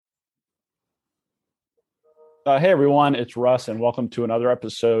Hey everyone, it's Russ, and welcome to another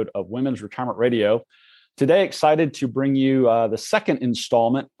episode of Women's Retirement Radio. Today, excited to bring you the second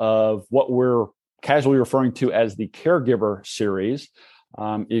installment of what we're casually referring to as the Caregiver series.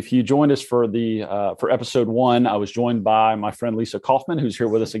 If you joined us for episode one, I was joined by my friend Lisa Kaufman, who's here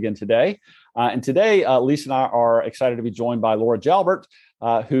with us again today. And today, Lisa and I are excited to be joined by Laura Jalbert,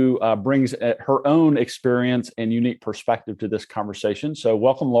 who brings her own experience and unique perspective to this conversation. So,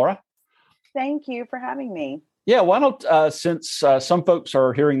 welcome, Laura. Thank you for having me. Yeah, why don't, since some folks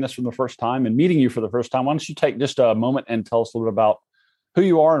are hearing this for the first time and meeting you for the first time, why don't you take just a moment and tell us a little bit about who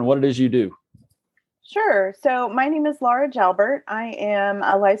you are and what it is you do? Sure. So my name is Laura Jalbert. I am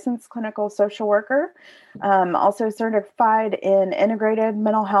a licensed clinical social worker, also certified in integrated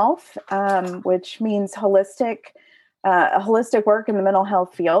mental health, which means holistic work in the mental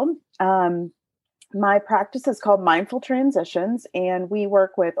health field. My practice is called Mindful Transitions, and we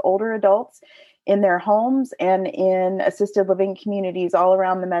work with older adults in their homes and in assisted living communities all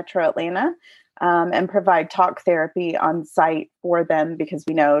around the metro Atlanta, and provide talk therapy on site for them because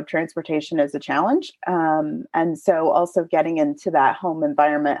we know transportation is a challenge. And so also getting into that home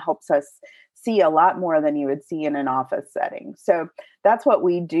environment helps us see a lot more than you would see in an office setting. So that's what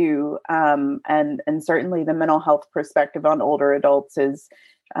we do. And certainly the mental health perspective on older adults is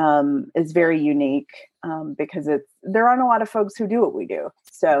very unique because there aren't a lot of folks who do what we do.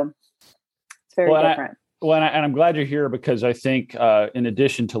 So it's very different. And I'm glad you're here because I think in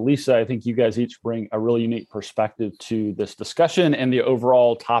addition to Lisa, I think you guys each bring a really unique perspective to this discussion and the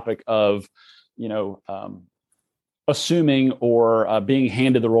overall topic of, assuming or being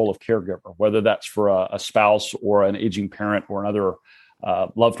handed the role of caregiver, whether that's for a spouse or an aging parent or another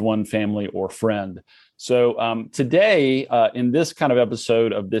loved one, family, or friend. So today, in this kind of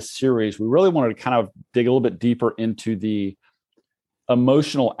episode of this series, we really wanted to kind of dig a little bit deeper into the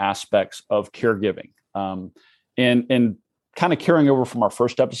emotional aspects of caregiving. And kind of carrying over from our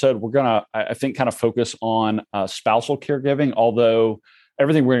first episode, we're going to, I think, kind of focus on spousal caregiving, although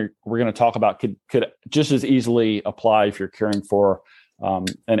everything we're going to talk about could just as easily apply if you're caring for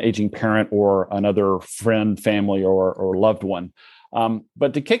an aging parent or another friend, family, or loved one.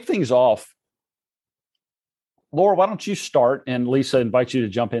 But to kick things off, Laura, why don't you start? And Lisa, invite you to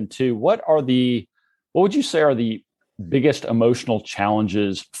jump in too. What would you say are the biggest emotional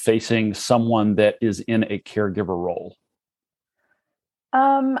challenges facing someone that is in a caregiver role?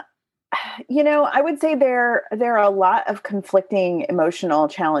 I would say there are a lot of conflicting emotional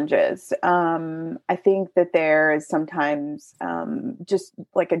challenges. I think that there is sometimes just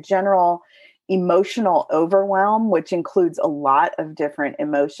like a general emotional overwhelm, which includes a lot of different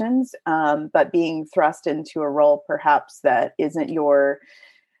emotions, but being thrust into a role perhaps that isn't your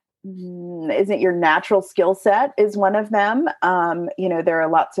natural skill set is one of them. There are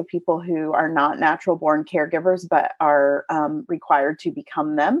lots of people who are not natural born caregivers, but are required to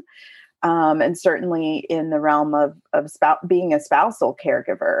become them. And certainly in the realm of being a spousal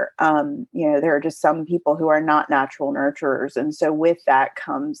caregiver, there are just some people who are not natural nurturers. And so with that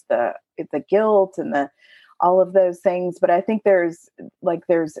comes the guilt and all of those things. But I think there's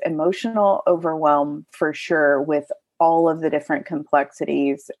emotional overwhelm for sure with all of the different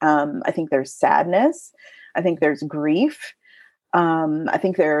complexities. I think there's sadness. I think there's grief. I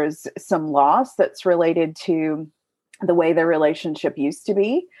think there's some loss that's related to the way the relationship used to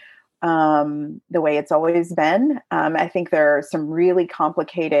be, the way it's always been. I think there are some really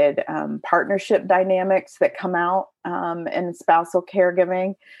complicated partnership dynamics that come out in spousal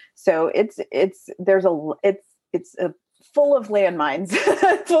caregiving. So it's full of landmines,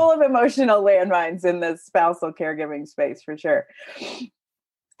 full of emotional landmines in the spousal caregiving space for sure.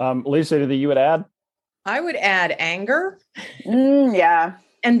 Lisa, anything you would add? I would add anger. Yeah.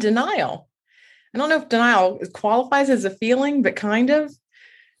 And denial. I don't know if denial qualifies as a feeling, but kind of.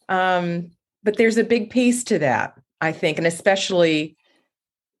 But there's a big piece to that, I think. And especially,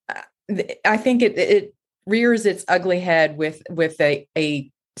 I think it rears its ugly head with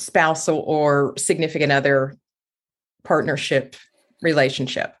a spousal or significant other partnership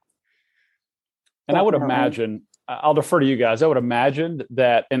relationship. And I would imagine, I'll defer to you guys. I would imagine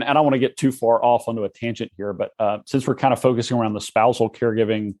that, and I don't want to get too far off onto a tangent here, but since we're kind of focusing around the spousal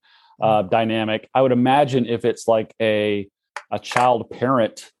caregiving dynamic, I would imagine if it's like a child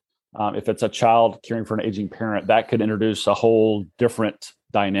parent, if it's a child caring for an aging parent, that could introduce a whole different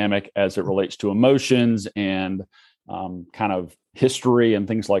dynamic as it relates to emotions and kind of history and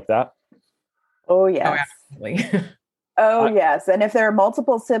things like that. Oh, yes. Oh, absolutely. Yes. And if there are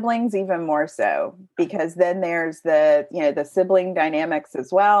multiple siblings, even more so, because then there's the sibling dynamics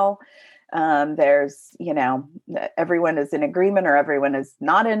as well. There's, everyone is in agreement or everyone is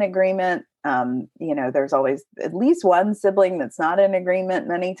not in agreement. There's always at least one sibling that's not in agreement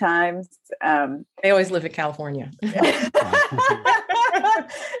many times. They always live in California.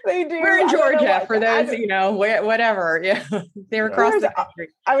 They do. We're in Georgia for those, whatever. Yeah. They're across the country.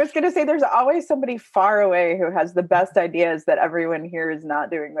 I was going to say there's always somebody far away who has the best ideas that everyone here is not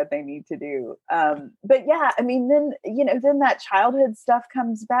doing what they need to do. But yeah, I mean, then that childhood stuff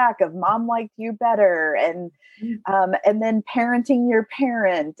comes back of mom liked you better and then parenting your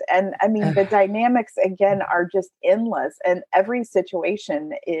parent. And I mean, the dynamics again are just endless, and every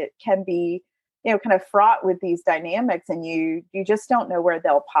situation, it can be, kind of fraught with these dynamics, and you just don't know where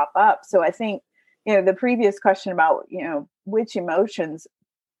they'll pop up. So I think, the previous question about, which emotions,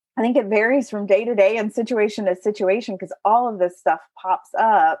 I think it varies from day to day and situation to situation, because all of this stuff pops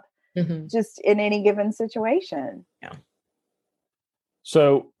up just in any given situation. Yeah.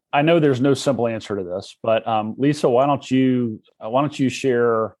 So I know there's no simple answer to this, but Lisa, why don't you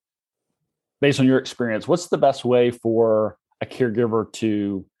share, based on your experience, what's the best way for a caregiver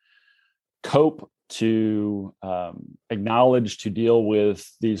to cope, to acknowledge, to deal with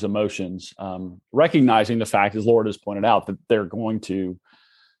these emotions, recognizing the fact, as Laura has pointed out, that they're going to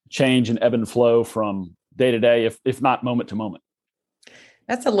change and ebb and flow from day to day, if not moment to moment?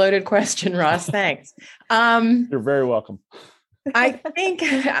 That's a loaded question, Ross. Thanks. You're very welcome. I think,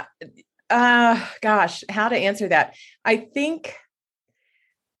 how to answer that? I think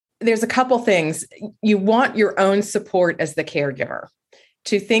there's a couple things. You want your own support as the caregiver.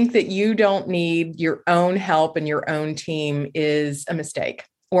 To think that you don't need your own help and your own team is a mistake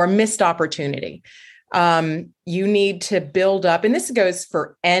or a missed opportunity. You need to build up, and this goes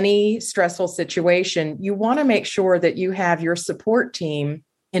for any stressful situation. You want to make sure that you have your support team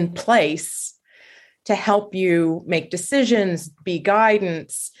in place to help you make decisions, be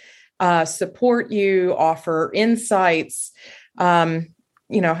guidance, support you, offer insights, have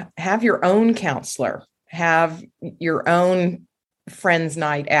your own counselor, have your own friends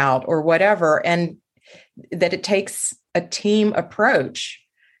night out or whatever, and that it takes a team approach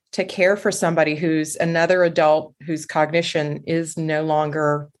to care for somebody who's another adult whose cognition is no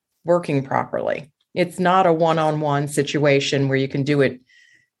longer working properly. It's not a one-on-one situation where you can do it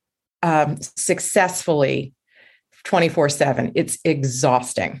successfully 24/7. It's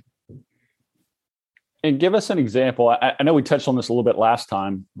exhausting. And give us an example. I know we touched on this a little bit last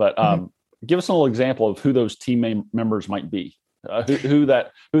time, but give us a little example of who those team members might be. Who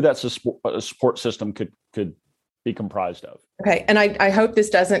that support system could be comprised of. Okay. And I hope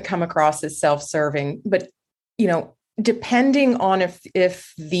this doesn't come across as self-serving, but, depending on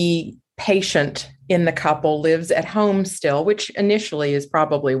if the patient in the couple lives at home still, which initially is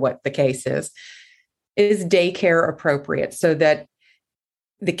probably what the case is daycare appropriate so that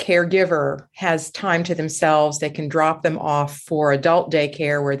the caregiver has time to themselves. They can drop them off for adult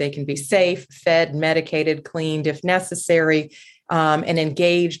daycare where they can be safe, fed, medicated, cleaned if necessary, and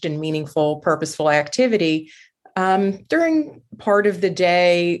engaged in meaningful, purposeful activity during part of the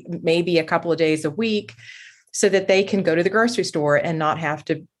day, maybe a couple of days a week, so that they can go to the grocery store and not have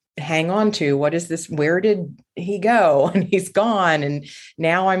to hang on to, what is this? Where did he go? And he's gone. And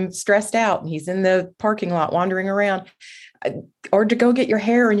now I'm stressed out and he's in the parking lot wandering around. Or to go get your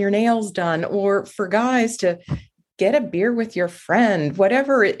hair and your nails done, or for guys to get a beer with your friend,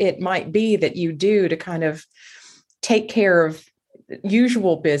 whatever it might be that you do to kind of take care of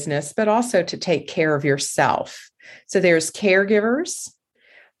usual business, but also to take care of yourself. So there's caregivers,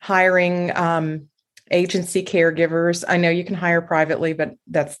 hiring agency caregivers. I know you can hire privately, but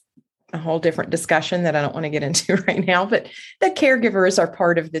that's a whole different discussion that I don't want to get into right now, but the caregivers are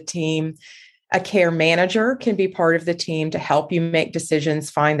part of the team. A care manager can be part of the team to help you make decisions,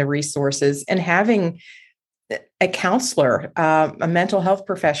 find the resources, and having a counselor, a mental health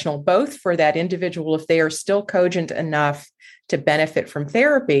professional, both for that individual if they are still cogent enough to benefit from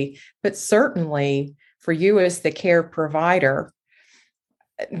therapy, but certainly for you as the care provider,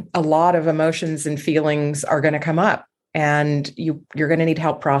 a lot of emotions and feelings are going to come up, and you're going to need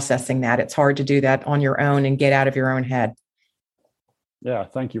help processing that. It's hard to do that on your own and get out of your own head. Yeah,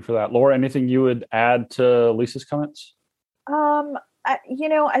 thank you for that. Laura, anything you would add to Lisa's comments?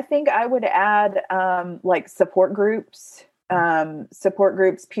 I think I would add like support groups, peer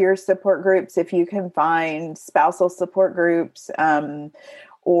support groups, if you can find spousal support groups,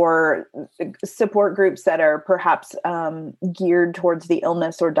 or support groups that are perhaps geared towards the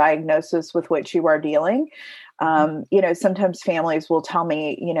illness or diagnosis with which you are dealing. Sometimes families will tell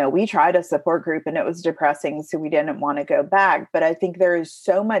me, we tried a support group and it was depressing, so we didn't want to go back. But I think there is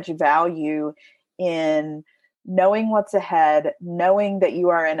so much value in knowing what's ahead, knowing that you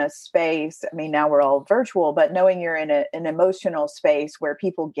are in a space. I mean, now we're all virtual, but knowing you're in an emotional space where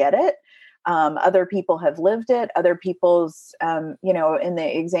people get it, Other people have lived it. Other people's, in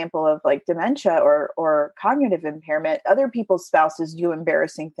the example of like dementia or cognitive impairment, other people's spouses do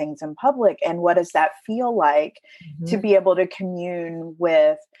embarrassing things in public. And what does that feel like to be able to commune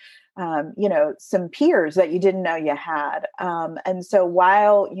with, some peers that you didn't know you had? And so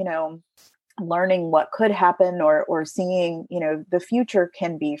while, learning what could happen or seeing, the future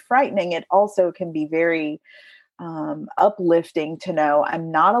can be frightening, it also can be very uplifting to know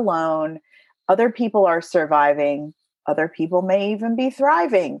I'm not alone. Other people are surviving. Other people may even be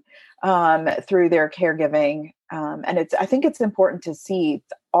thriving through their caregiving. And I think it's important to see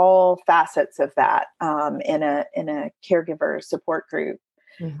all facets of that in a caregiver support group.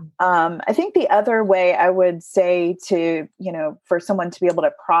 I think the other way I would say to, for someone to be able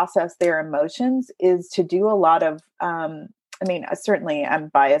to process their emotions is to do a lot of, certainly I'm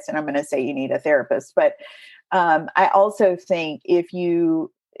biased and I'm going to say you need a therapist, but I also think if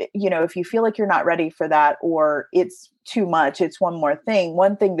you feel like you're not ready for that, or it's too much, it's one thing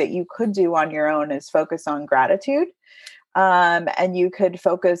that you could do on your own is focus on gratitude. And you could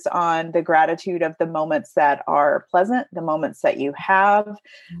focus on the gratitude of the moments that are pleasant, the moments that you have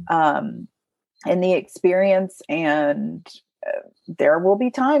in the experience. And there will be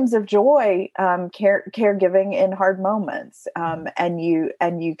times of joy, caregiving in hard moments. And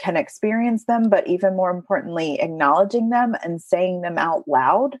you can experience them, but even more importantly, acknowledging them and saying them out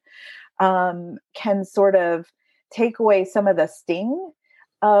loud can sort of take away some of the sting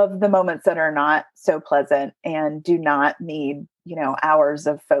of the moments that are not so pleasant and do not need, hours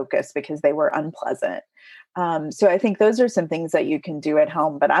of focus because they were unpleasant. So I think those are some things that you can do at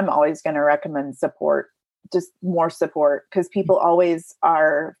home, but I'm always going to recommend support, just more support, because people always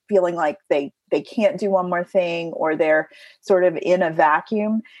are feeling like they can't do one more thing, or they're sort of in a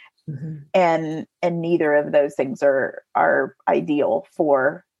vacuum. And neither of those things are ideal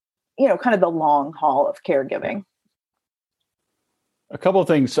for, kind of the long haul of caregiving. A couple of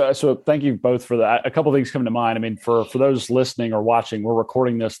things. So thank you both for that. A couple of things come to mind. I mean, for those listening or watching, we're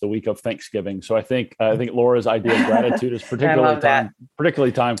recording this the week of Thanksgiving. So I think Laura's idea of gratitude is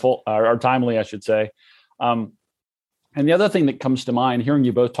particularly timely, I should say. And the other thing that comes to mind, hearing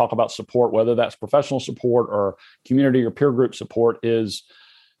you both talk about support, whether that's professional support or community or peer group support, is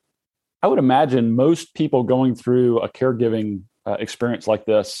I would imagine most people going through a caregiving experience like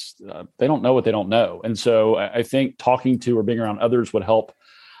this, they don't know what they don't know. And so I think talking to or being around others would help.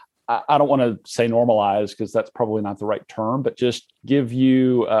 I don't want to say normalize, because that's probably not the right term, but just give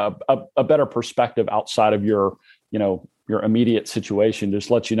you a better perspective outside of your immediate situation.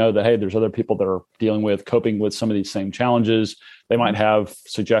 Just let you know that, hey, there's other people that are coping with some of these same challenges. They might have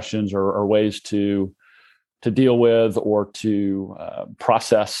suggestions or ways to deal with or to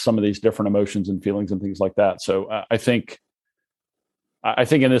process some of these different emotions and feelings and things like that. So I think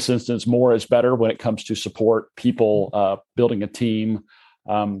in this instance, more is better when it comes to support people, building a team,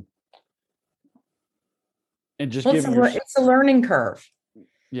 and just it's a learning curve.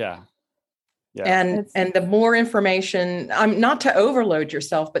 Yeah. And the more information, not to overload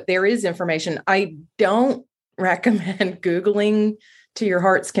yourself, but there is information. I don't recommend Googling to your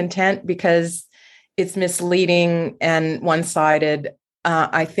heart's content because it's misleading and one-sided.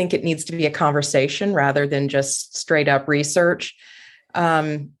 I think it needs to be a conversation rather than just straight up research.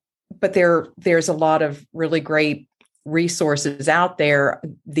 But there's a lot of really great resources out there.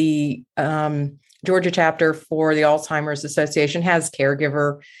 The Georgia chapter for the Alzheimer's Association has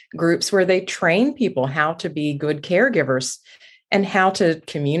caregiver groups where they train people how to be good caregivers and how to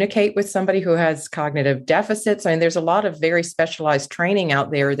communicate with somebody who has cognitive deficits. I mean, there's a lot of very specialized training out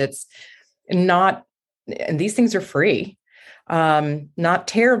there that's not, and these things are free, not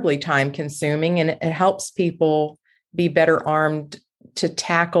terribly time consuming, and it helps people be better armed to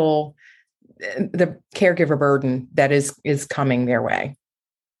tackle the caregiver burden that is coming their way.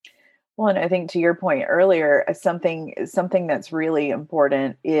 Well, and I think to your point earlier, something that's really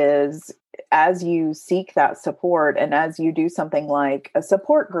important is as you seek that support and as you do something like a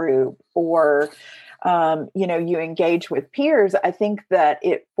support group or, you engage with peers, I think that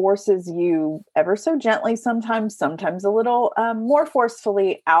it forces you ever so gently, sometimes a little more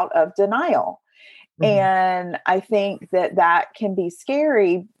forcefully out of denial. And I think that can be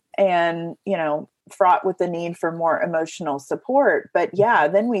scary and, fraught with the need for more emotional support. But yeah,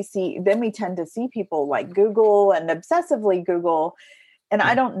 then we tend to see people like Google and obsessively Google. And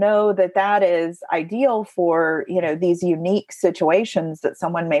I don't know that is ideal for, these unique situations that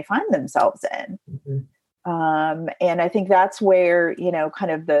someone may find themselves in. And I think that's where,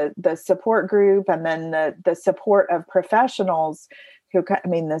 kind of the support group and then the support of professionals I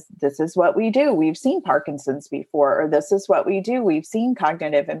mean, this is what we do. We've seen Parkinson's before, or this is what we do. We've seen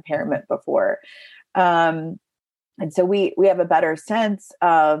cognitive impairment before. And so we have a better sense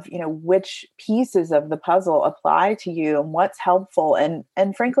of, which pieces of the puzzle apply to you and what's helpful.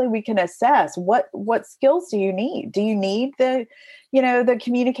 And frankly, we can assess what skills do you need? Do you need the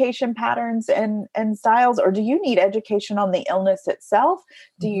communication patterns and styles, or do you need education on the illness itself?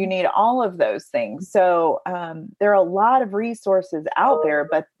 Do you need all of those things? So there are a lot of resources out there,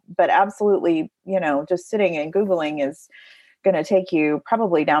 but absolutely, just sitting and Googling is going to take you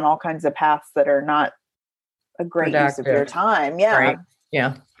probably down all kinds of paths that are not a great use of your time. Yeah. Right.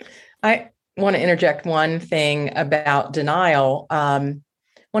 Yeah. I want to interject one thing about denial.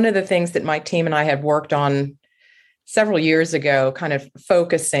 One of the things that my team and I had worked on several years ago, kind of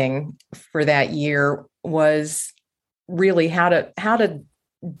focusing for that year, was really how to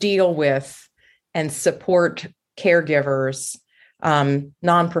deal with and support caregivers,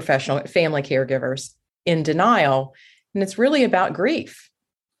 non-professional family caregivers in denial. And it's really about grief.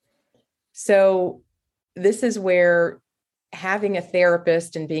 So this is where having a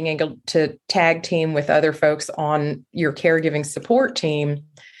therapist and being able to tag team with other folks on your caregiving support team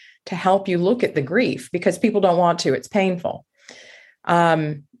to help you look at the grief, because people don't want to, it's painful.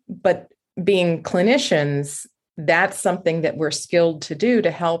 But being clinicians, that's something that we're skilled to do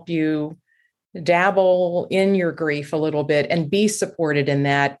to help you dabble in your grief a little bit and be supported in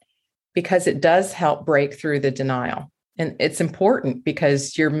that, because it does help break through the denial. And it's important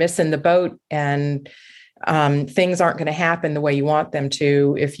because you're missing the boat, and things aren't going to happen the way you want them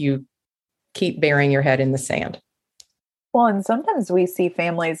to if you keep burying your head in the sand. Well, and sometimes we see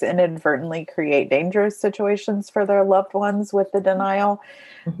families inadvertently create dangerous situations for their loved ones with the denial.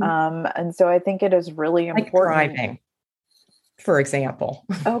 Mm-hmm. And so I think it is really important. Like driving, for example.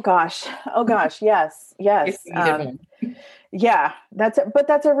 Oh gosh. Yes. Yeah, that's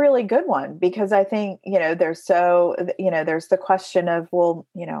a really good one, because I think, there's the question of, well,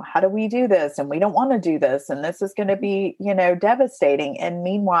 how do we do this? And we don't want to do this. And this is going to be, devastating. And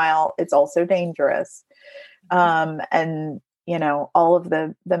meanwhile, it's also dangerous. And, all of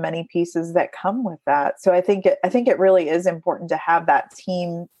the many pieces that come with that. So I think it really is important to have that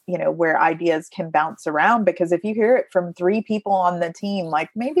team, where ideas can bounce around, because if you hear it from 3 people on the team, like,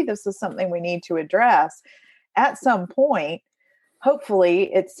 maybe this is something we need to address at some point,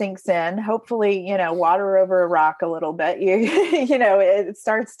 hopefully it sinks in, hopefully, water over a rock a little bit, it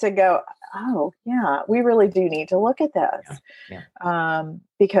starts to go, oh yeah, we really do need to look at this.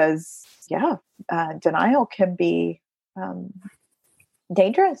 Because denial can be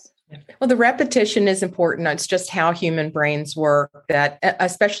dangerous. Well, the repetition is important. It's just how human brains work, that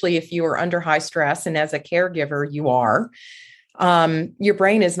especially if you are under high stress, and as a caregiver, you are, your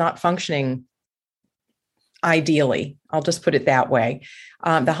brain is not functioning ideally. I'll just put it that way.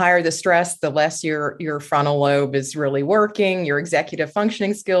 The higher the stress, the less your frontal lobe is really working. Your executive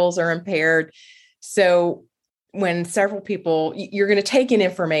functioning skills are impaired. So when several people, you're going to take in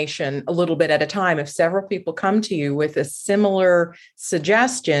information a little bit at a time. If several people come to you with a similar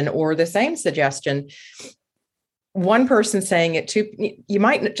suggestion or the same suggestion, one person saying it too, you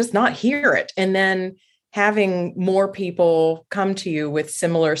might just not hear it. And then having more people come to you with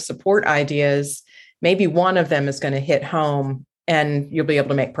similar support ideas, maybe one of them is going to hit home and you'll be able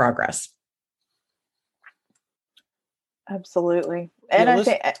to make progress. Absolutely. And I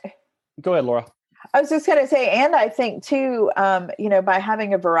think, go ahead, Laura. I was just going to say, and I think too, by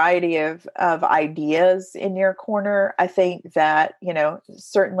having a variety of ideas in your corner, I think that,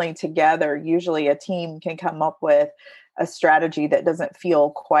 certainly together, usually a team can come up with a strategy that doesn't feel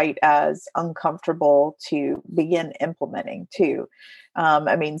quite as uncomfortable to begin implementing too.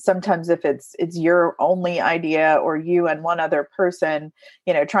 Sometimes if it's your only idea, or you and one other person,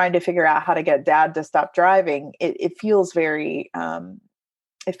 trying to figure out how to get dad to stop driving, it feels very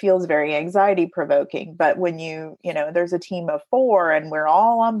anxiety provoking. But when there's a team of 4 and we're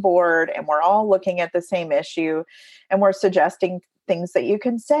all on board and we're all looking at the same issue, and we're suggesting things that you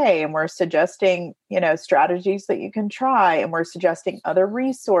can say, and we're suggesting, strategies that you can try, and we're suggesting other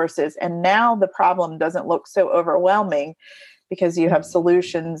resources. And now the problem doesn't look so overwhelming, because you have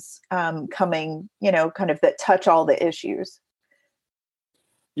solutions coming, kind of that touch all the issues.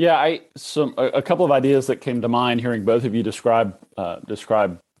 Yeah, a couple of ideas that came to mind hearing both of you describe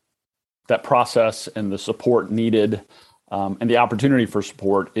that process and the support needed, and the opportunity for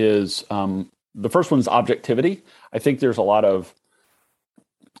support is, the first one is objectivity. I think there's a lot of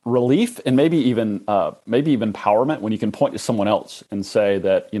relief and maybe even empowerment when you can point to someone else and say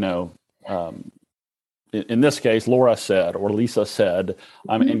that, in this case, Laura said, or Lisa said,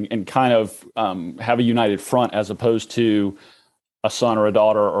 and kind of have a united front, as opposed to a son or a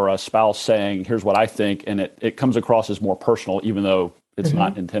daughter or a spouse saying, here's what I think, and it comes across as more personal, even though it's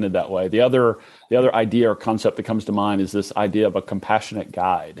not intended that way. The other idea or concept that comes to mind is this idea of a compassionate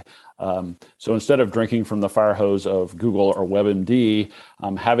guide. So instead of drinking from the fire hose of Google or WebMD,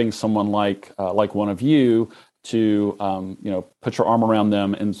 having someone like one of you to put your arm around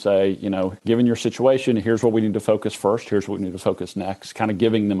them and say, given your situation, here's what we need to focus first, here's what we need to focus next, kind of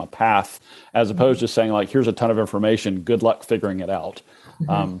giving them a path, as opposed to saying like, here's a ton of information, good luck figuring it out.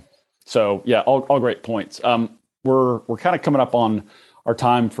 So yeah, all great points. We're kind of coming up on our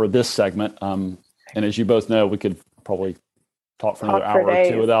time for this segment. And as you both know, we could probably talk for another hour or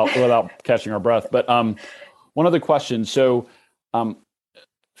two without catching our breath. But one other question. So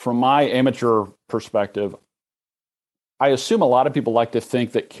from my amateur perspective, I assume a lot of people like to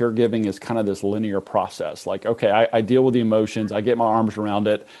think that caregiving is kind of this linear process. Like, okay, I deal with the emotions, I get my arms around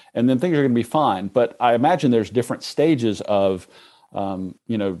it, and then things are going to be fine. But I imagine there's different stages of,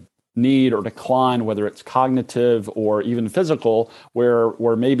 need or decline, whether it's cognitive or even physical,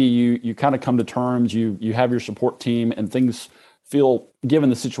 where maybe you kind of come to terms, you have your support team, and things feel, given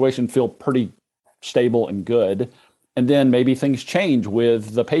the situation, feel pretty stable and good. And then maybe things change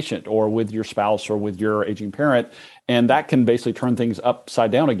with the patient or with your spouse or with your aging parent, and that can basically turn things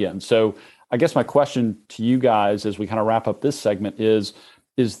upside down again. So I guess my question to you guys as we kind of wrap up this segment is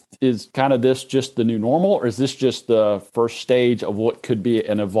kind of this just the new normal, or is this just the first stage of what could be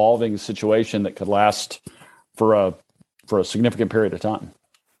an evolving situation that could last for a significant period of time?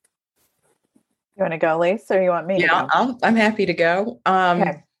 You want to go, Lisa, or you want me to go? I'm happy to go.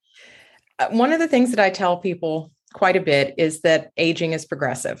 Okay. One of the things that I tell people quite a bit is that aging is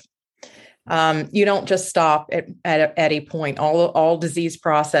progressive. You don't just stop at a point. All disease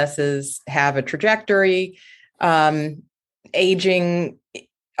processes have a trajectory. Aging,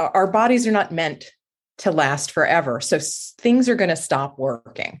 our bodies are not meant to last forever. So things are going to stop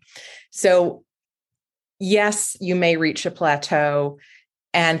working. So yes, you may reach a plateau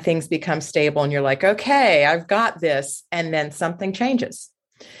and things become stable and you're like, okay, I've got this. And then something changes.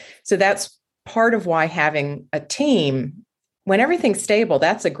 So that's part of why having a team, when everything's stable,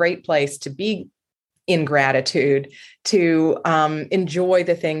 that's a great place to be in gratitude, to enjoy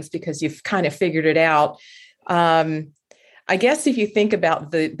the things because you've kind of figured it out. I guess if you think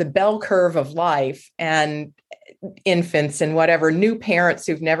about the bell curve of life and infants and whatever, new parents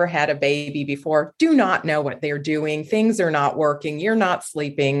who've never had a baby before do not know what they're doing. Things are not working. You're not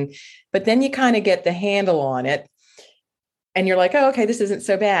sleeping, but then you kind of get the handle on it. And you're like, oh, okay, this isn't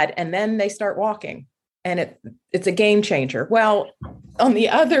so bad. And then they start walking and it's a game changer. Well, on the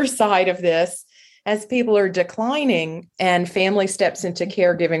other side of this, as people are declining and family steps into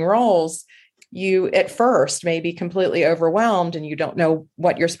caregiving roles, you at first may be completely overwhelmed and you don't know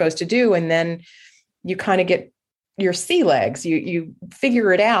what you're supposed to do. And then you kind of get your sea legs, you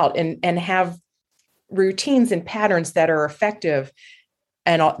figure it out and have routines and patterns that are effective.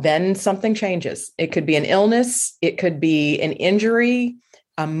 And then something changes. It could be an illness. It could be an injury,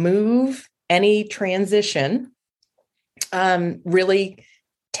 a move, any transition really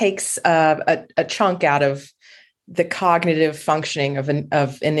takes a chunk out of the cognitive functioning of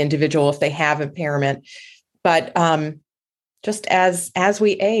an individual if they have impairment. But just as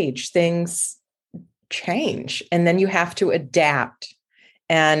we age, things change, and then you have to adapt.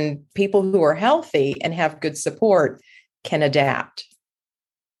 And people who are healthy and have good support can adapt.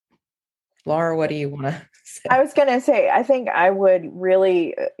 Laura, what do you want to say? I was going to say, I think I would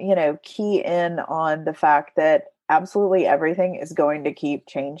really, key in on the fact that absolutely everything is going to keep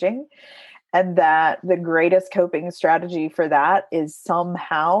changing. And that the greatest coping strategy for that is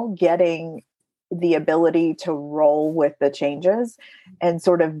somehow getting the ability to roll with the changes and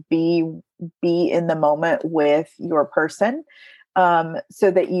sort of be in the moment with your person.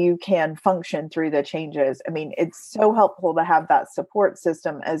 So that you can function through the changes. I mean, it's so helpful to have that support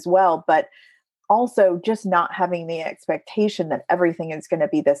system as well, but also just not having the expectation that everything is going to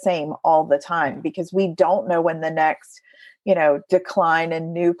be the same all the time, because we don't know when the next, decline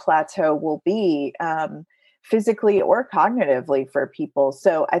and new plateau will be, physically or cognitively for people.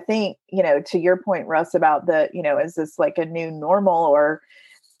 So I think, to your point, Russ, about is this like a new normal, or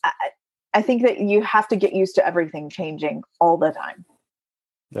I think that you have to get used to everything changing all the time.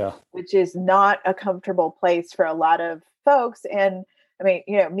 Yeah. Which is not a comfortable place for a lot of folks. And I mean,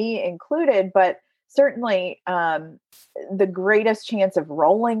 me included, but certainly the greatest chance of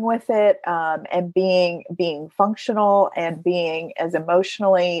rolling with it and being functional and being as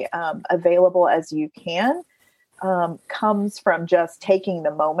emotionally available as you can comes from just taking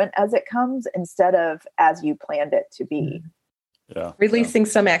the moment as it comes instead of as you planned it to be. Yeah. Releasing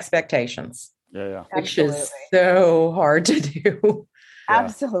some expectations. Yeah. which is so hard to do.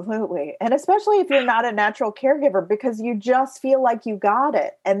 Absolutely. And especially if you're not a natural caregiver, because you just feel like you got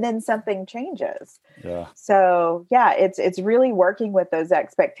it and then something changes. Yeah. So yeah, it's really working with those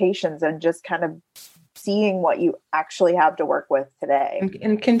expectations and just kind of seeing what you actually have to work with today.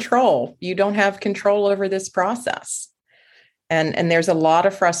 And control. You don't have control over this process. And there's a lot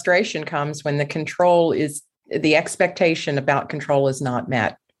of frustration comes when the expectation about control is not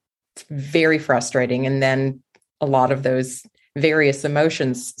met. It's very frustrating. And then a lot of those various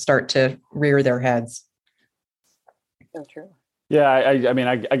emotions start to rear their heads. So true. Yeah. I mean,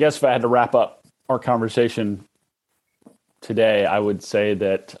 I guess if I had to wrap up our conversation today, I would say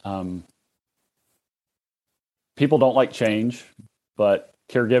that people don't like change, but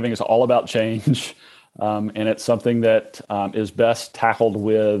caregiving is all about change. And it's something that is best tackled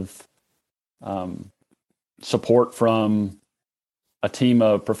with support from a team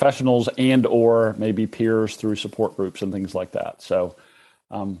of professionals and or maybe peers through support groups and things like that. So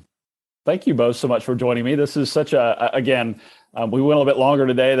thank you both so much for joining me. This is such again, we went a little bit longer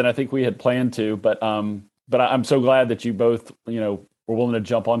today than I think we had planned to, but I'm so glad that you both, were willing to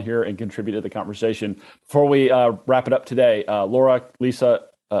jump on here and contribute to the conversation. Before we wrap it up today, Laura, Lisa,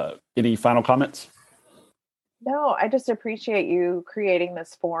 any final comments? No, I just appreciate you creating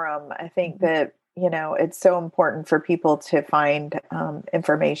this forum. I think that, it's so important for people to find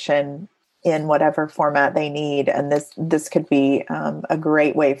information in whatever format they need. And this could be a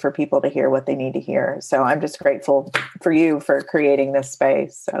great way for people to hear what they need to hear. So I'm just grateful for you for creating this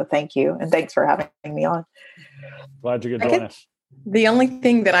space. So thank you. And thanks for having me on. Glad you could join us. The only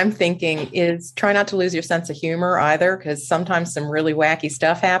thing that I'm thinking is try not to lose your sense of humor either, because sometimes some really wacky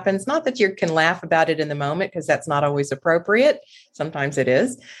stuff happens. Not that you can laugh about it in the moment, because that's not always appropriate. Sometimes it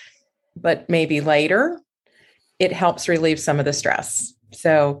is. But maybe later, it helps relieve some of the stress.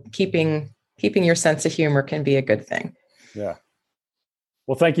 So keeping your sense of humor can be a good thing. Yeah.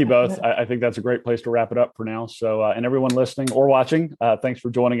 Well, thank you both. I think that's a great place to wrap it up for now. So, and everyone listening or watching, thanks for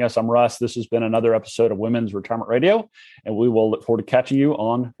joining us. I'm Russ. This has been another episode of Women's Retirement Radio, and we will look forward to catching you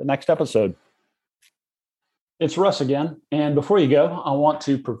on the next episode. It's Russ again. And before you go, I want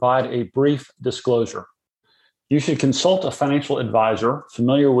to provide a brief disclosure. You should consult a financial advisor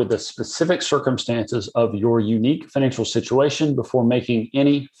familiar with the specific circumstances of your unique financial situation before making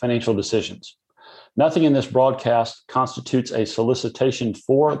any financial decisions. Nothing in this broadcast constitutes a solicitation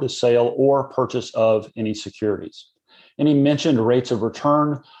for the sale or purchase of any securities. Any mentioned rates of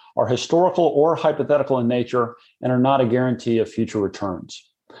return are historical or hypothetical in nature and are not a guarantee of future returns.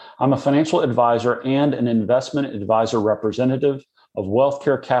 I'm a financial advisor and an investment advisor representative of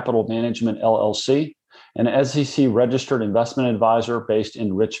WealthCare Capital Management, LLC, an SEC-registered investment advisor based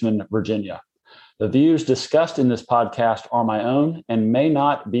in Richmond, Virginia. The views discussed in this podcast are my own and may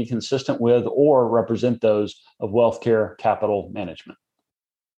not be consistent with or represent those of WealthCare Capital Management.